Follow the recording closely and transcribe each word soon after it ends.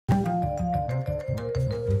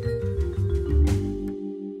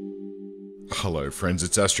Hello friends,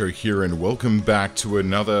 it's Astro here and welcome back to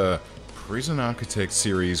another Prison Architect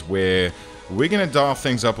series where we're going to dial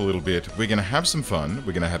things up a little bit. We're going to have some fun.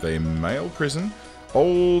 We're going to have a male prison.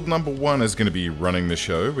 Old number one is going to be running the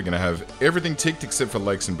show. We're going to have everything ticked except for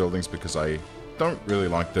lakes and buildings because I don't really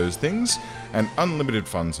like those things. And unlimited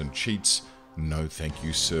funds and cheats. No thank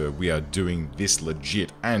you sir, we are doing this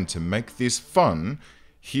legit. And to make this fun,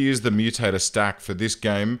 here's the mutator stack for this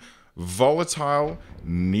game. Volatile,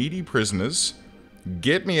 needy prisoners,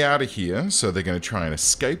 get me out of here. So they're going to try and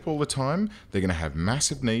escape all the time. They're going to have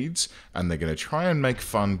massive needs, and they're going to try and make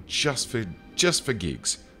fun just for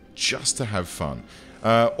gigs, just to have fun.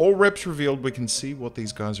 All reps revealed. We can see what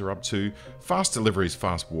these guys are up to. Fast deliveries,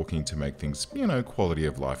 fast walking to make things, you know, quality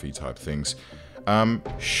of lifey type things.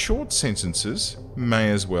 Short sentences, may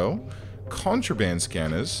as well. Contraband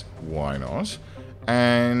scanners, why not?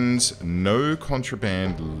 And no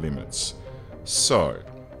contraband limits. So,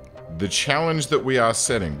 the challenge that we are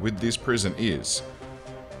setting with this prison is,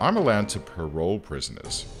 I'm allowed to parole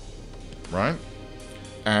prisoners, right?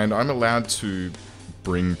 And I'm allowed to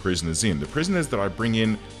bring prisoners in. The prisoners that I bring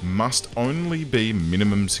in must only be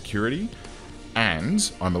minimum security,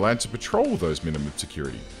 and I'm allowed to patrol those minimum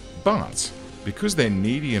security. But, because they're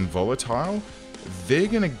needy and volatile, they're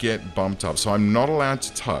gonna get bumped up. So I'm not allowed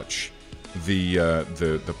to touch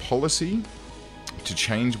the policy to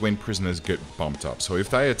change when prisoners get bumped up. So if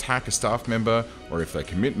they attack a staff member or if they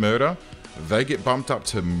commit murder, they get bumped up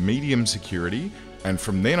to medium security, and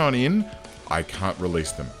from then on in, I can't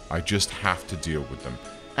release them. I just have to deal with them.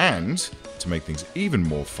 And to make things even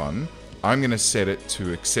more fun, I'm going to set it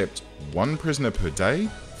to accept one prisoner per day,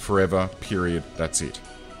 forever, period, that's it.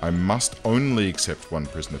 I must only accept one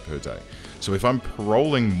prisoner per day. So if I'm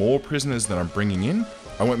paroling more prisoners than I'm bringing in,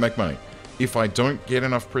 I won't make money. If I don't get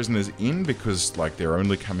enough prisoners in because, like, they're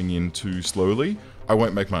only coming in too slowly, I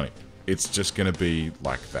won't make money. It's just going to be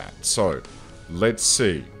like that. So, let's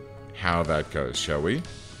see how that goes, shall we?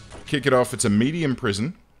 Kick it off. It's a medium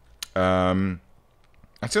prison. I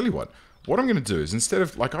tell you what I'm going to do is, instead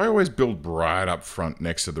of, like, I always build right up front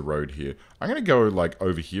next to the road here, I'm going to go, like,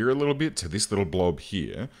 over here a little bit to this little blob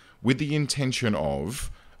here with the intention of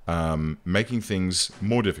making things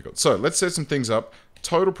more difficult. So, let's set some things up.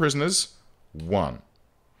 Total prisoners, 1.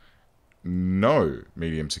 No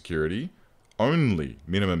medium security, only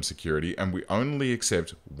minimum security, and we only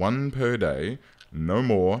accept 1 per day, no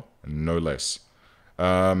more, no less.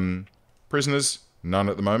 Prisoners, none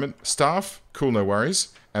at the moment. Staff, cool, no worries.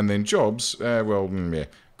 And then jobs,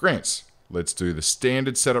 grants. Let's do the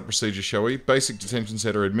standard setup procedure, shall we? Basic detention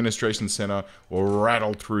center, administration center. We'll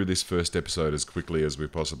rattle through this first episode as quickly as we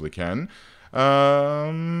possibly can.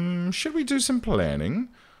 Should we do some planning?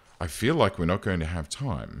 I feel like we're not going to have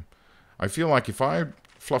time. I feel like if I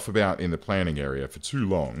fluff about in the planning area for too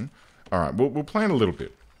long... Alright, we'll plan a little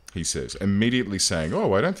bit, he says. Immediately saying,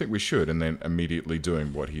 oh, I don't think we should, and then immediately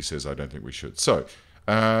doing what he says I don't think we should. So,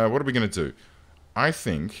 what are we going to do? I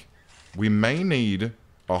think we may need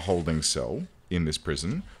a holding cell in this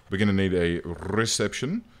prison. We're going to need a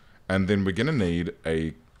reception, and then we're going to need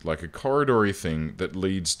a corridory thing that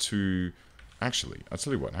leads to... Actually, I'll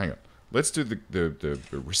tell you what, hang on. Let's do the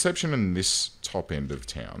reception in this top end of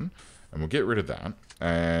town, and we'll get rid of that,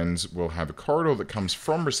 and we'll have a corridor that comes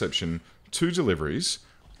from reception to deliveries,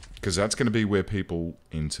 because that's going to be where people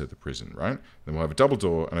enter the prison, right? Then we'll have a double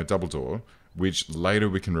door and a double door, which later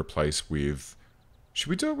we can replace with... Should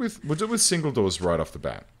we do it with... We'll do it with single doors right off the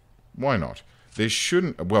bat. Why not? There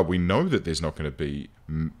shouldn't... Well, we know that there's not going to be,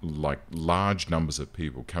 like, large numbers of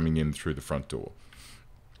people coming in through the front door.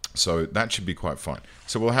 So that should be quite fine.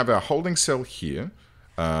 So we'll have our holding cell here,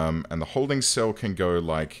 and the holding cell can go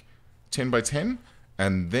like 10 by 10,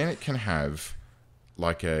 and then it can have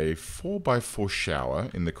like a 4 by 4 shower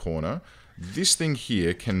in the corner. This thing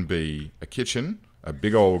here can be a kitchen, a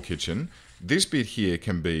big old kitchen. This bit here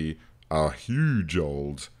can be a huge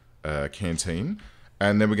old canteen,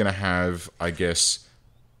 and then we're going to have, I guess,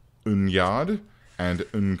 un yard and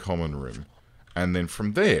un common room. And then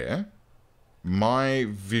from there... My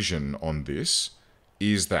vision on this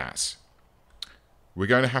is that we're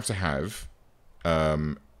going to have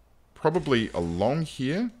probably along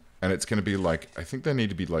here, and it's going to be like, I think they need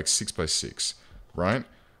to be like 6 by 6, right?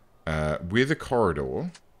 With a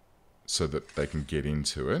corridor so that they can get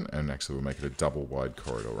into it, and actually we'll make it a double wide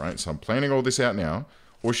corridor, right? So I'm planning all this out now,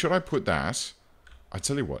 or should I put that, I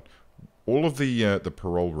tell you what, all of the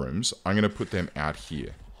parole rooms, I'm going to put them out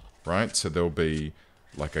here, right? So there'll be...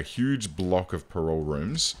 like a huge block of parole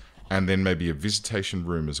rooms, and then maybe a visitation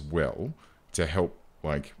room as well to help,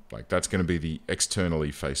 like that's going to be the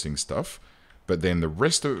externally facing stuff. But then the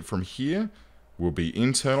rest of it from here will be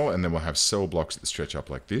internal, and then we'll have cell blocks that stretch up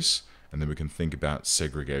like this, and then we can think about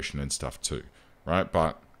segregation and stuff too, right?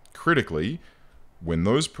 But critically, when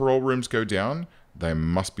those parole rooms go down, they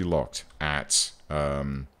must be locked at,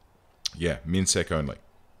 yeah, MinSec only,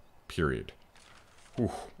 period.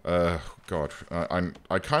 Whew, God,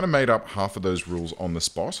 I kind of made up half of those rules on the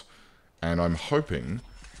spot, and I'm hoping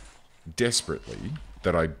desperately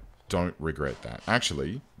that I don't regret that.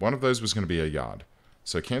 Actually, one of those was going to be a yard.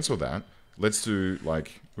 So cancel that. Let's do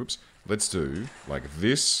like, oops, let's do like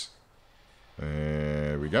this.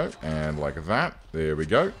 There we go. And like that. There we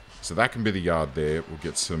go. So that can be the yard there. We'll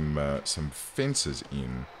get some fences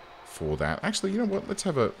in for that. Actually, you know what? Let's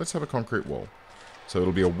have a concrete wall. So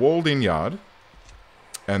it'll be a walled in yard.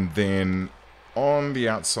 And then on the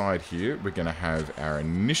outside here, we're going to have our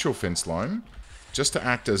initial fence line just to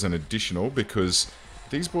act as an additional, because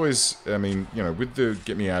these boys, I mean, you know, with the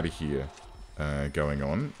get me out of here going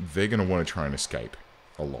on, they're going to want to try and escape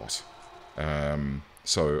a lot.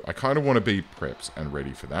 So I kind of want to be prepped and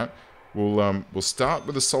ready for that. We'll start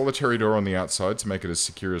with a solitary door on the outside to make it as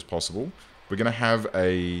secure as possible. We're going to have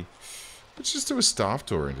a, let's just do a staff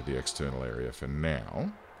door into the external area for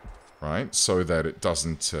now, right? So that it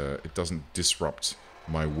doesn't disrupt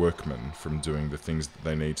my workmen from doing the things that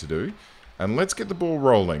they need to do. And let's get the ball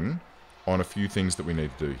rolling on a few things that we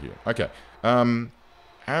need to do here. Okay.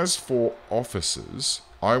 As for officers,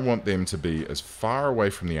 I want them to be as far away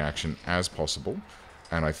from the action as possible.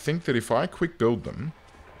 And I think that if I quick build them,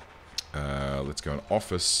 let's go in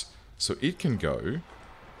office, so it can go,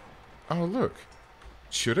 oh look,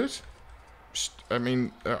 should it? I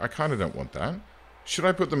mean, I kind of don't want that. Should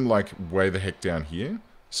I put them like way the heck down here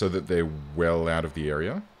so that they're well out of the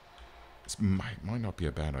area? This might not be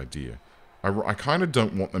a bad idea. I kind of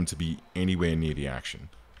don't want them to be anywhere near the action.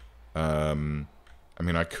 I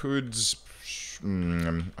mean, I could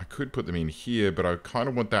put them in here, but I kind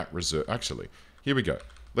of want that reserved. Actually, here we go.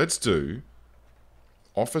 Let's do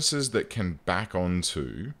officers that can back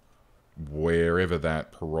onto wherever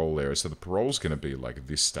that parole area. So the parole's going to be like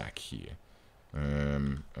this stack here.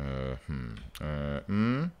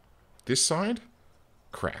 This side?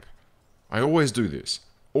 Crap. I always do this.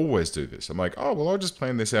 Always do this. I'm like, oh, well, I'll just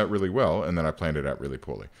plan this out really well, and then I planned it out really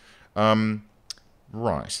poorly.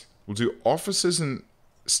 Right. We'll do officers and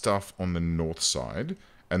stuff on the north side,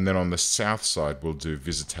 and then on the south side, we'll do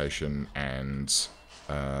visitation and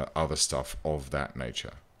other stuff of that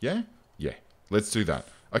nature. Yeah? Yeah. Let's do that.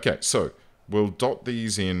 Okay, so we'll dot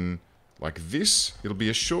these in like this. It'll be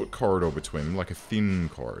a short corridor between them, like a thin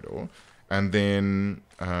corridor. And then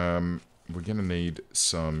we're going to need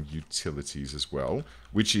some utilities as well,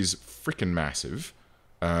 which is freaking massive.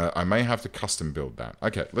 I may have to custom build that.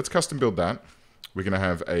 Okay, let's custom build that. We're going to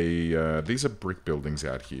have a... these are brick buildings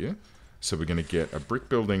out here. So we're going to get a brick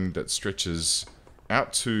building that stretches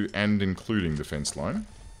out to and including the fence line.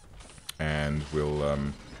 And we'll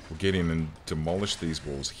get in and demolish these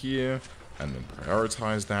walls here. And then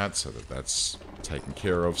prioritize that so that that's taken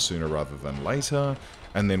care of sooner rather than later.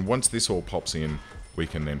 And then once this all pops in, we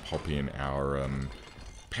can then pop in our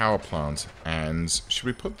power plant. And should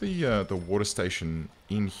we put the water station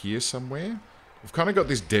in here somewhere? We've kind of got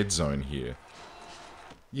this dead zone here.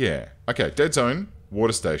 Yeah. Okay, dead zone,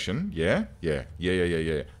 water station. Yeah? Yeah.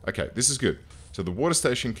 Okay, this is good. So the water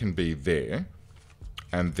station can be there.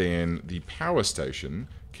 And then the power station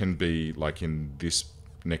can be like in this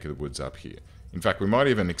neck of the woods up here. In fact, we might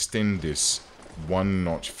even extend this one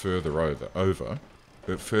notch further over,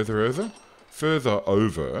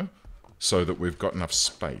 so that we've got enough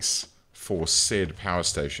space for said power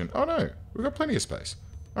station. Oh no, we've got plenty of space.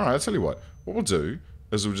 All right, I'll tell you what we'll do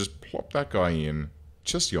is we'll just plop that guy in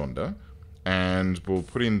just yonder, and we'll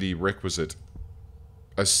put in the requisite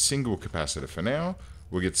a single capacitor for now.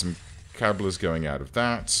 We'll get some cablers going out of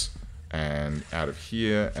that and out of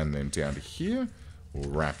here and then down to here. We'll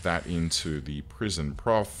wrap that into the prison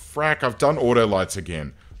prof. Frack, I've done auto lights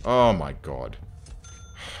again. Oh my god.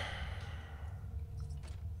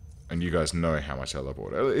 And you guys know how much I love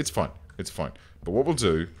auto. It's fine. It's fine. But what we'll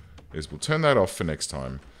do is we'll turn that off for next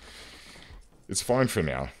time. It's fine for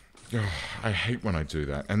now. I hate when I do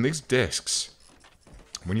that. And these desks,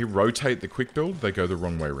 when you rotate the quick build, they go the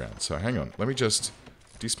wrong way around. So hang on. Let me just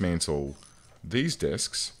dismantle these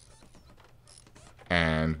desks.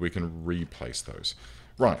 And we can replace those.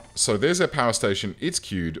 Right, so there's our power station. It's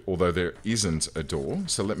queued, although there isn't a door.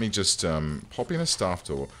 So let me just pop in a staff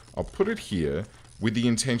door. I'll put it here with the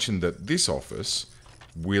intention that this office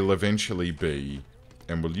will eventually be,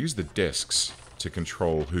 and we'll use the desks to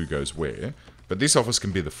control who goes where, but this office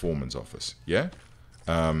can be the foreman's office, yeah?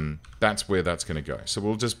 That's where that's going to go. So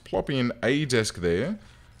we'll just plop in a desk there,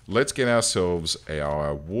 let's get ourselves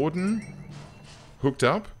our warden hooked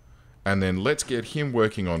up, and then let's get him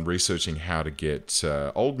working on researching how to get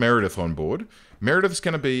old Meredith on board. Meredith's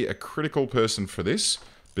going to be a critical person for this,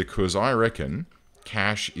 because I reckon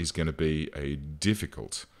cash is going to be a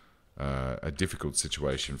difficult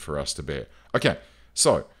situation for us to bear. Okay,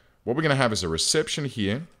 so what we're going to have is a reception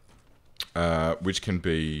here, which can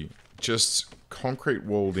be just concrete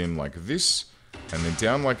walled in like this, and then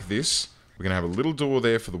down like this. We're going to have a little door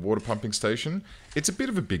there for the water pumping station. It's a bit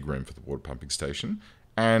of a big room for the water pumping station,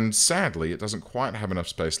 and sadly it doesn't quite have enough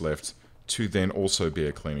space left to then also be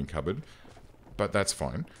a cleaning cupboard, but that's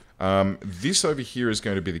fine. This over here is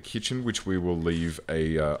going to be the kitchen, which we will leave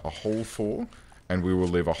a hole for, and we will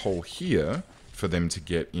leave a hole here for them to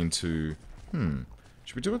get into...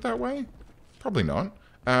 should we do it that way? Probably not.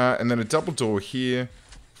 And then a double door here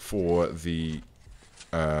for the...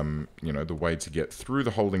 you know, the way to get through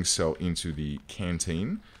the holding cell into the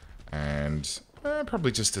canteen, and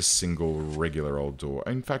probably just a single regular old door.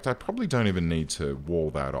 In fact, I probably don't even need to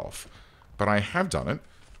wall that off, but I have done it,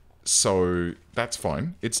 so that's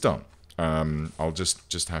fine. It's done. I'll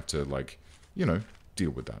just have to, like, you know,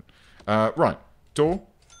 deal with that. Right, door.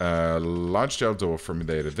 Large jail door from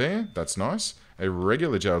there to there. That's nice. A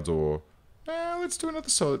regular jail door. Let's do another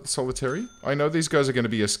solitary. I know these guys are going to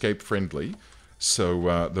be escape friendly,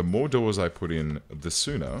 so the more doors I put in, the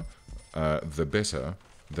sooner, the better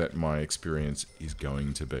that my experience is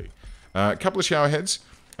going to be. A couple of shower heads.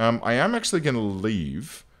 I am actually going to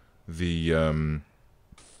leave the...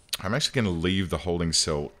 I'm actually going to leave the holding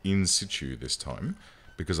cell in situ this time,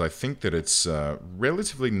 because I think that it's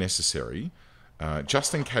relatively necessary,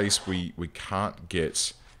 just in case we can't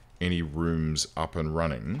get any rooms up and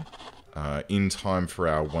running in time for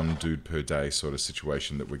our one dude per day sort of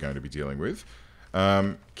situation that we're going to be dealing with.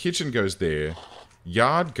 Kitchen goes there.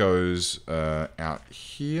 Yard goes out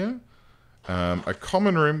here. A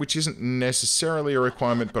common room, which isn't necessarily a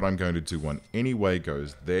requirement, but I'm going to do one anyway,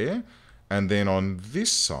 goes there. And then on this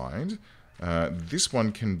side, this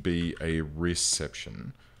one can be a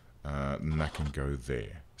reception. And that can go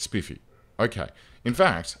there. Spiffy. Okay. In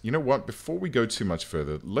fact, you know what? Before we go too much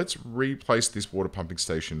further, let's replace this water pumping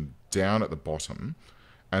station down at the bottom.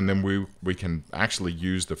 And then we can actually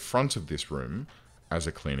use the front of this room as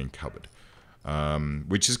a cleaning cupboard.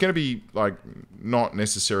 Which is going to be, like, not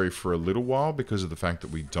necessary for a little while because of the fact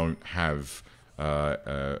that we don't have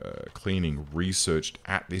cleaning researched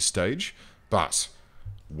at this stage. But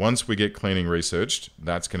once we get cleaning researched,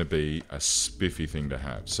 that's going to be a spiffy thing to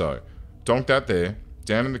have. So, donk that there,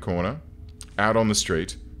 down in the corner, out on the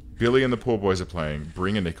street. Billy and the poor boys are playing.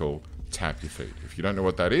 Bring a nickel, tap your feet. If you don't know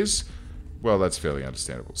what that is, well, that's fairly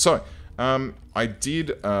understandable. So, I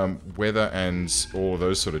did weather and all of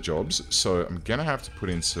those sort of jobs, so I'm going to have to put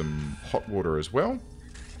in some hot water as well,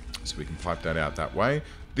 so we can pipe that out that way.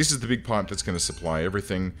 This is the big pipe that's going to supply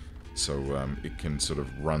everything, so it can sort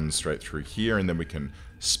of run straight through here, and then we can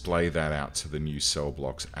splay that out to the new cell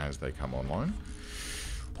blocks as they come online.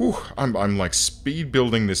 Whew, I'm like speed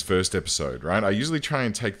building this first episode, right? I usually try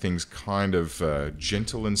and take things kind of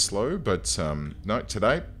gentle and slow, but no,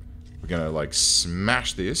 today we're going to like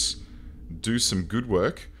smash this, do some good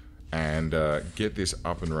work, and get this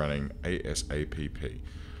up and running ASAP.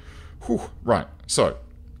 Whew, right, so,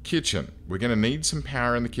 kitchen. We're going to need some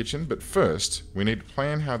power in the kitchen, but first, we need to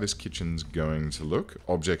plan how this kitchen's going to look,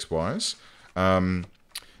 objects-wise.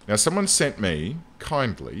 Now, someone sent me,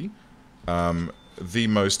 kindly, the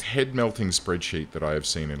most head-melting spreadsheet that I have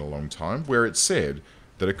seen in a long time, where it said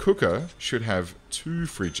that a cooker should have 2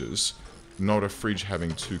 fridges, not a fridge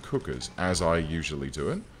having 2 cookers, as I usually do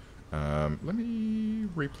it. Let me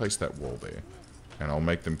replace that wall there, and I'll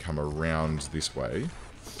make them come around this way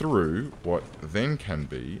through what then can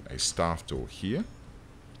be a staff door here.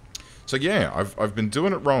 So yeah, I've been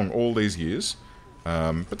doing it wrong all these years,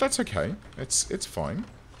 but that's okay. It's fine.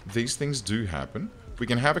 These things do happen. We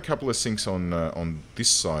can have a couple of sinks on this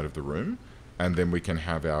side of the room, and then we can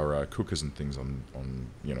have our cookers and things on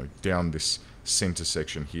you know, down this center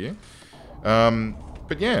section here.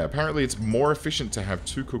 But yeah, apparently it's more efficient to have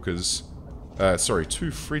 2 cookers, 2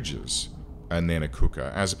 fridges and then a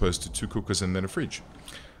cooker, as opposed to 2 cookers and then a fridge.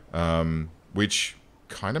 Which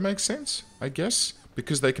kind of makes sense, I guess,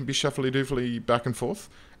 because they can be shuffly-doofly back and forth,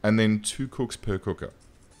 and then 2 cooks per cooker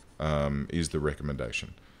is the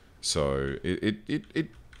recommendation. So it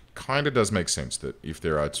kind of does make sense that if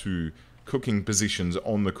there are 2 cooking positions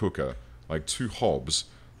on the cooker, like 2 hobs,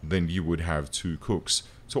 then you would have 2 cooks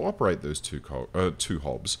to operate those 2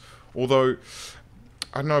 hobs. Although,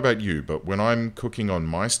 I don't know about you, but when I'm cooking on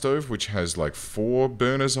my stove, which has like 4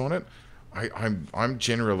 burners on it, I'm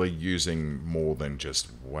generally using more than just,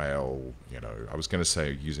 well, you know, I was going to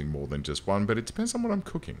say using more than just one, but it depends on what I'm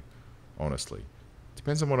cooking, honestly.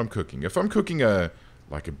 Depends on what I'm cooking. If I'm cooking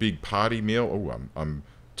like a big party meal, oh, I'm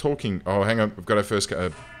talking, oh, hang on, we've got our first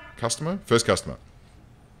customer? First customer.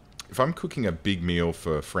 If I'm cooking a big meal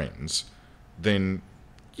for friends, then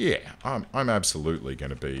yeah, I'm absolutely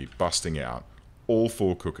going to be busting out all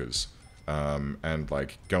 4 cookers and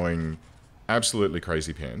like going absolutely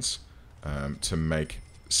crazy pants to make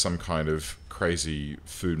some kind of crazy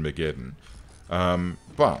food-mageddon.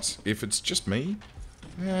 But if it's just me,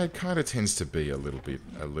 yeah, it kind of tends to be a little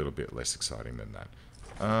bit less exciting than that.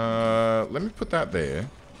 Let me put that there,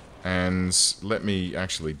 and let me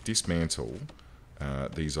actually dismantle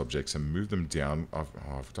these objects and move them down.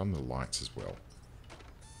 I've done the lights as well.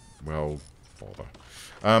 Well, bother.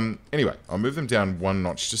 Anyway, I'll move them down 1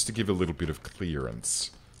 notch just to give a little bit of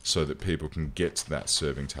clearance so that people can get to that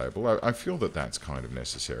serving table. I feel that that's kind of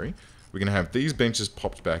necessary. We're going to have these benches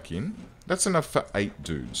popped back in. That's enough for 8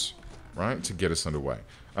 dudes, right, to get us underway.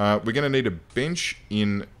 We're going to need a bench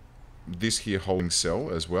in this here holding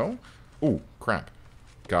cell as well. Ooh, crap.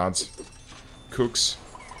 Guards, cooks,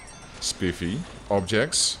 spiffy,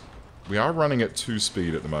 objects. We are running at 2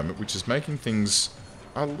 speed at the moment, which is making things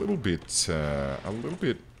a little bit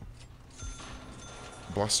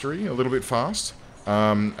blustery, a little bit fast.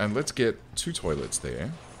 And let's get 2 toilets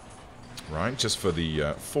there, right? Just for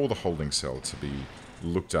the holding cell to be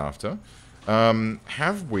looked after.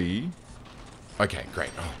 Have we? Okay,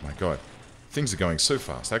 great. Oh my god, things are going so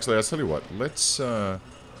fast. Actually, I'll tell you what. Let's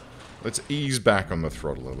ease back on the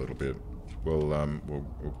throttle a little bit. We'll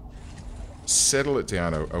settle it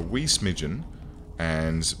down a wee smidgen,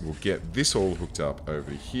 and we'll get this all hooked up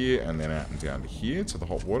over here, and then out and down to here to the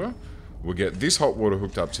hot water. We'll get this hot water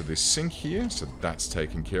hooked up to this sink here, so that's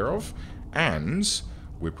taken care of. And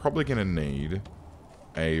we're probably going to need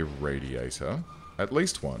a radiator, at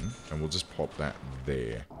least one, and we'll just pop that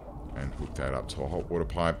there and hook that up to a hot water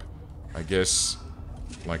pipe. I guess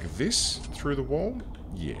like this through the wall?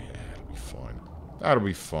 Yeah, that'll be fine. That'll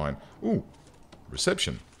be fine. Ooh,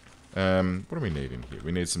 reception. What do we need in here?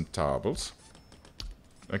 We need some tables.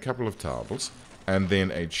 A couple of tables. And then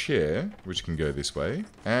a chair, which can go this way,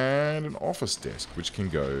 and an office desk, which can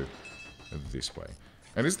go this way.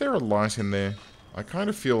 And is there a light in there? I kind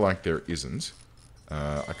of feel like there isn't.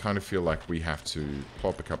 I kind of feel like we have to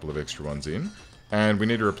pop a couple of extra ones in, and we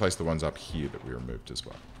need to replace the ones up here that we removed as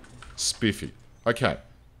well. Spiffy. Okay,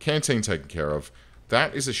 canteen taken care of.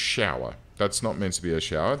 That is a shower. That's not meant to be a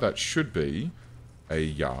shower. That should be a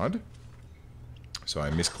yard. So I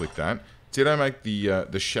misclicked that. Did I make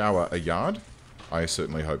the shower a yard? I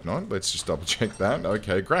certainly hope not. Let's just double check that.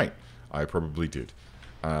 Okay, great. I probably did.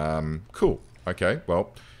 Cool. Okay,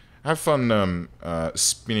 well, have fun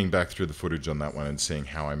spinning back through the footage on that one and seeing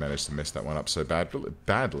how I managed to mess that one up so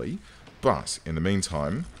badly. But, in the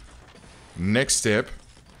meantime, next step,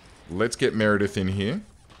 let's get Meredith in here.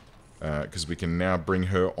 Because we can now bring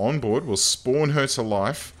her on board. We'll spawn her to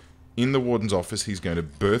life in the warden's office. He's going to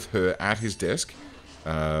birth her at his desk.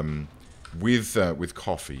 With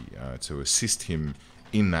coffee to assist him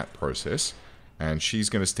in that process, and she's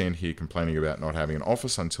going to stand here complaining about not having an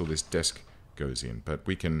office until this desk goes in. But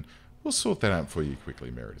we'll sort that out for you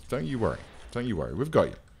quickly, Meredith. Don't you worry. Don't you worry. We've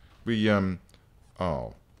got you.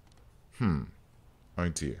 Oh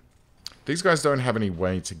dear. These guys don't have any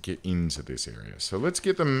way to get into this area, so let's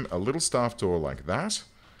get them a little staff door like that,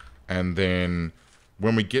 and then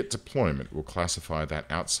when we get deployment, we'll classify that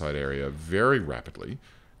outside area very rapidly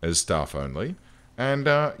as staff only. And,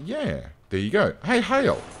 yeah, there you go. Hey,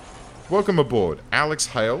 Hale. Welcome aboard. Alex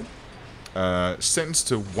Hale, sentenced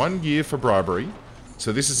to 1 year for bribery.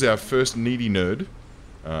 So this is our first needy nerd,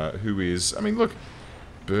 who is, I mean, look,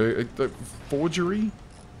 forgery,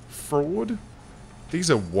 fraud. These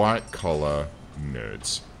are white-collar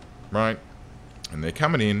nerds, right? And they're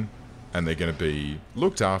coming in, and they're going to be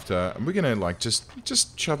looked after, and we're going to, like,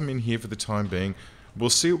 just shove them in here for the time being. We'll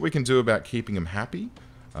see what we can do about keeping them happy.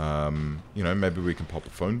 You know, maybe we can pop a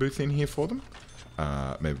phone booth in here for them.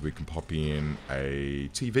 Maybe we can pop in a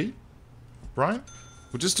TV, right?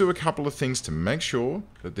 We'll just do a couple of things to make sure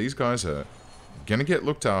that these guys are going to get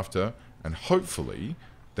looked after, and hopefully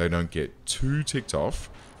they don't get too ticked off,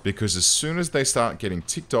 because as soon as they start getting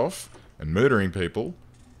ticked off and murdering people,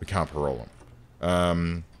 we can't parole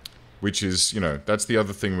them. Which is, you know, that's the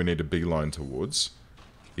other thing we need to beeline towards,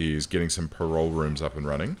 is getting some parole rooms up and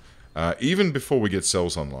running. Even before we get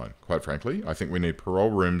cells online, quite frankly. I think we need parole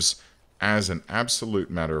rooms as an absolute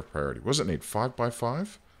matter of priority. What does it need?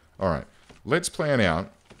 5x5? Alright, let's plan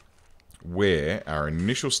out where our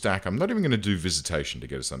initial stack... I'm not even going to do visitation to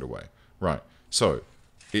get us underway. Right. So,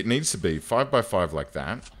 it needs to be 5 by 5 like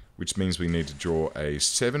that, which means we need to draw a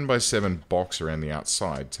 7 by 7 box around the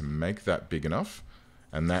outside to make that big enough.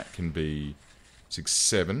 And that can be 6,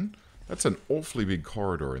 7. That's an awfully big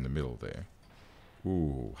corridor in the middle there.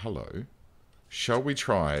 Ooh, hello. Shall we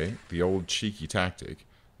try the old cheeky tactic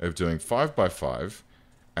of doing 5 by 5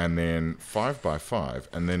 and then 5 by 5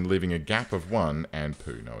 and then leaving a gap of 1 and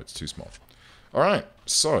poo? No, it's too small. All right,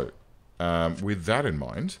 so with that in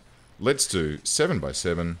mind, let's do 7 by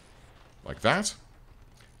 7 like that.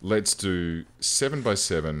 Let's do 7 by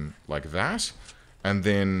 7 like that. And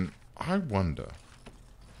then, I wonder,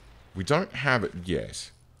 we don't have it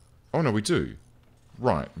yet. Oh, no, we do.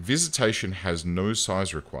 Right, visitation has no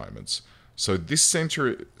size requirements. So this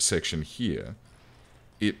center section here,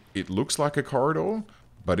 it looks like a corridor,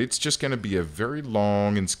 but it's just going to be a very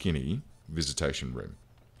long and skinny visitation room.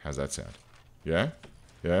 How's that sound? Yeah?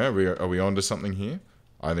 Yeah, are we on to something here?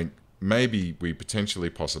 I think maybe we potentially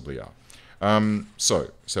possibly are.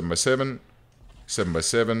 So, 7 by 7, 7 by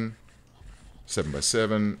 7, 7 by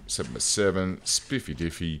 7, 7 by 7, spiffy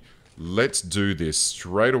diffy. Let's do this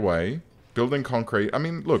straight away. Building concrete. I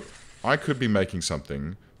mean, look, I could be making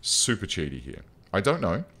something super cheaty here. I don't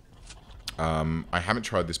know. I haven't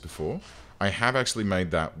tried this before. I have actually made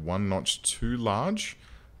that one notch too large,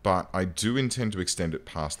 but I do intend to extend it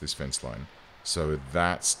past this fence line. So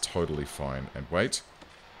that's totally fine. And wait.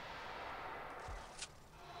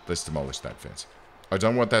 Let's demolish that fence. I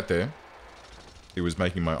don't want that there. It was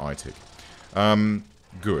making my eye tick.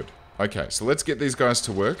 Good. Okay, so let's get these guys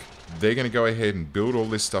to work. They're going to go ahead and build all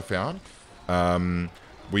this stuff out.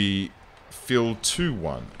 We fill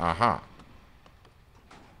 2-1. Aha.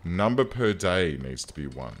 Number per day needs to be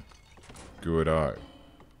 1. Good-o.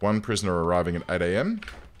 1 prisoner arriving at 8 AM.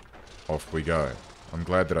 Off we go. I'm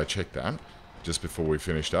glad that I checked that just before we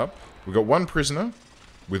finished up. We've got 1 prisoner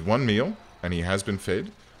with 1 meal, and he has been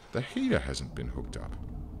fed. The heater hasn't been hooked up.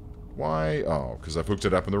 Why? Oh, because I've hooked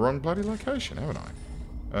it up in the wrong bloody location, haven't I?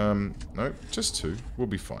 No, just 2. We'll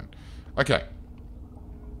be fine. Okay.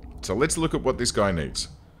 So let's look at what this guy needs.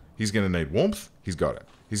 He's going to need warmth. He's got it.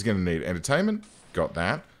 He's going to need entertainment. Got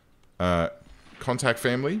that. Contact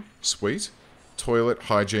family. Sweet. Toilet,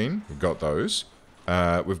 hygiene. We've got those.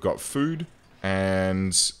 We've got food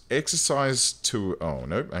and exercise to... Oh,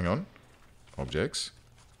 no. Hang on. Objects.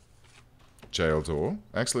 Jail door.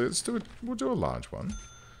 Actually, let's do it. We'll do a large one.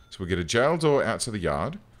 So we'll get a jail door out to the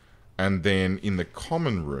yard. And then in the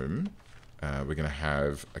common room, we're going to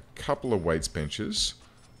have a couple of weights benches.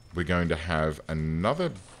 We're going to have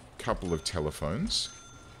another couple of telephones.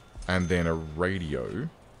 And then a radio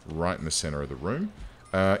right in the center of the room.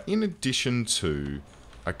 In addition to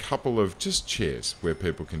a couple of just chairs where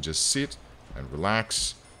people can just sit and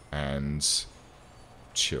relax and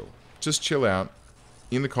chill. Just chill out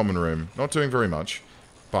in the common room. Not doing very much.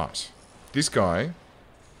 But this guy...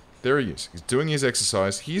 There he is. He's doing his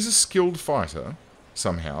exercise. He's a skilled fighter,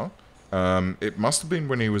 somehow. It must have been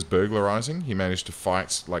when he was burglarizing. He managed to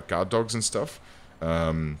fight, like, guard dogs and stuff.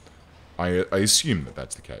 I assume that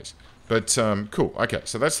that's the case. But, cool. Okay,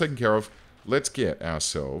 so that's taken care of. Let's get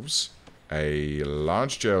ourselves a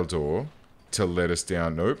large jail door to let us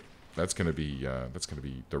down. Nope. That's going to be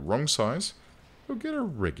the wrong size. We'll get a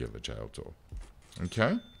regular jail door.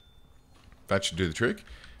 Okay. That should do the trick.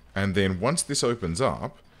 And then once this opens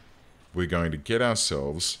up... We're going to get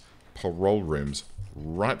ourselves parole rooms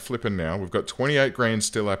right flipping now. We've got 28 grand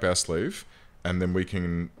still up our sleeve. And then we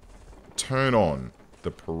can turn on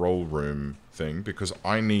the parole room thing. Because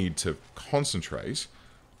I need to concentrate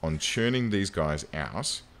on churning these guys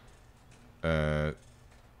out.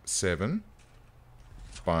 7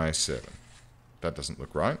 by 7. That doesn't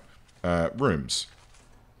look right. Rooms.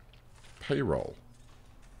 Payroll.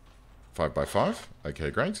 5 by 5.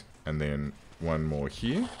 Okay, great. And then one more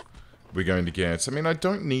here. We're going to get... I mean, I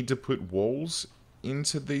don't need to put walls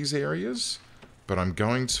into these areas, but I'm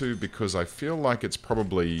going to because I feel like it's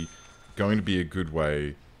probably going to be a good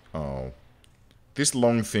way... Oh. This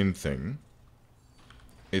long, thin thing,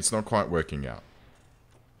 it's not quite working out.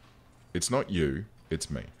 It's not you, it's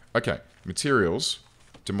me. Okay, materials.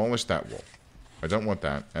 Demolish that wall. I don't want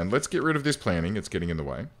that. And let's get rid of this planning. It's getting in the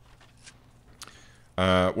way.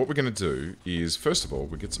 What we're going to do is, first of all,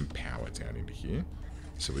 we'll get some power down into here.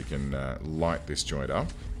 So we can light this joint up.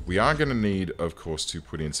 We are going to need, of course, to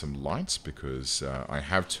put in some lights because I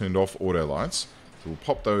have turned off auto lights. So we'll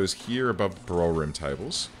pop those here above the parole room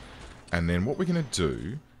tables. And then what we're going to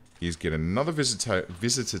do is get another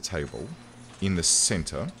visitor table in the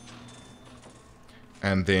center.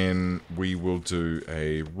 And then we will do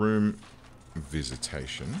a room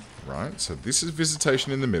visitation, right? So this is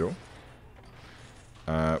visitation in the middle.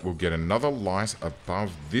 We'll get another light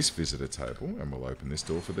above this visitor table, and we'll open this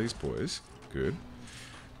door for these boys. Good.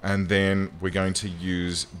 And then we're going to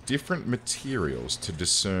use different materials to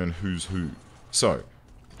discern who's who. So,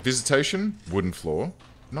 visitation, wooden floor,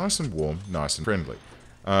 nice and warm, nice and friendly.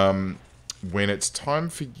 When it's time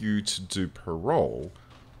for you to do parole,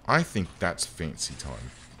 I think that's fancy time.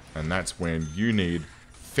 And that's when you need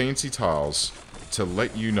fancy tiles to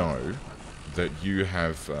let you know that you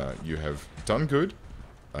have done good.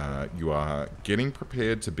 You are getting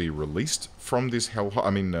prepared to be released from this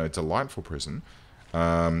delightful prison.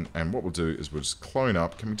 And what we'll do is we'll just clone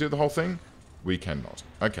up. Can we do the whole thing? We cannot.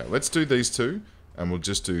 Okay, let's do these two. And we'll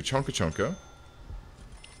just do chonka chonka.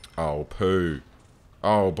 Oh, poo.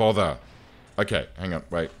 Oh, bother. Okay, hang on.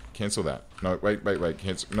 Wait, cancel that. No, wait.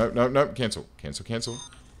 Cancel. No. Cancel. Cancel.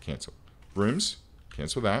 Rooms.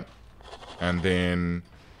 Cancel that. And then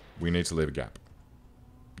we need to leave a gap.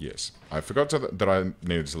 Yes. I forgot that I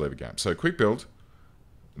needed to leave a gap. So, quick build.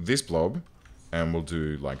 This blob. And we'll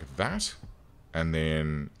do like that. And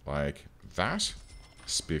then like that.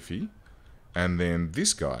 Spiffy. And then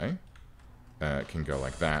this guy can go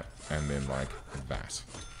like that. And then like that.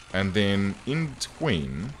 And then in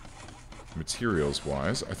between,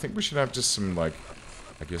 materials-wise, I think we should have just some, like,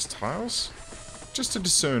 I guess tiles? Just to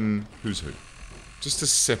discern who's who. Just to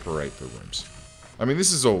separate the rooms. I mean,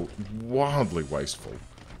 this is all wildly wasteful,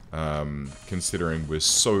 considering we're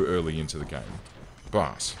so early into the game.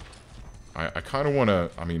 But, I kind of want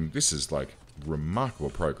to, I mean, this is, like, remarkable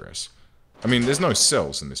progress. I mean, there's no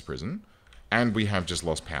cells in this prison, and we have just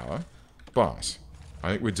lost power, but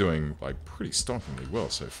I think we're doing, like, pretty stockingly well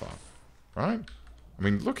so far. Right? I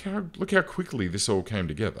mean, look how quickly this all came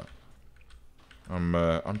together.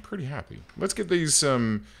 I'm pretty happy. Let's get these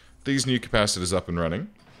new capacitors up and running.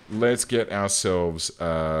 Let's get ourselves,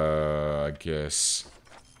 I guess...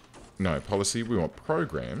 No, policy. We want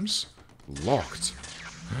programs. Locked.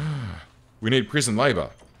 We need prison labor.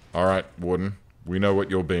 Alright, Warden. We know what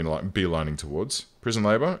you're beelining towards. Prison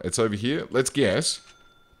labor, it's over here. Let's guess.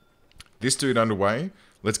 This dude underway.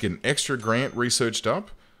 Let's get an extra grant researched up.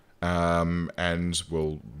 And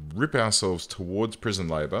we'll rip ourselves towards prison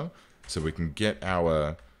labor so we can get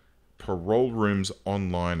our parole rooms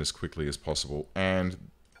online as quickly as possible. And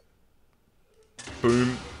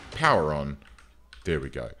boom, power on. There we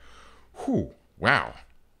go. Whew, wow.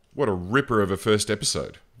 What a ripper of a first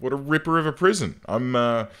episode. What a ripper of a prison. I don't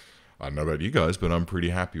know about you guys, but I'm pretty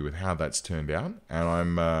happy with how that's turned out. And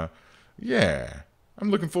I'm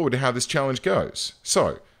looking forward to how this challenge goes.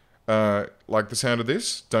 So, like the sound of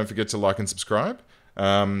this, don't forget to like and subscribe.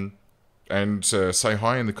 And say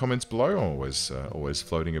hi in the comments below. I'm always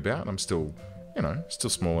floating about. I'm still, still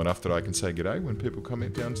small enough that I can say g'day when people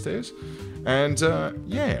comment downstairs. And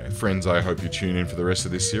friends, I hope you tune in for the rest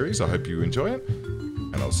of this series. I hope you enjoy it.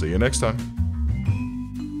 And I'll see you next time.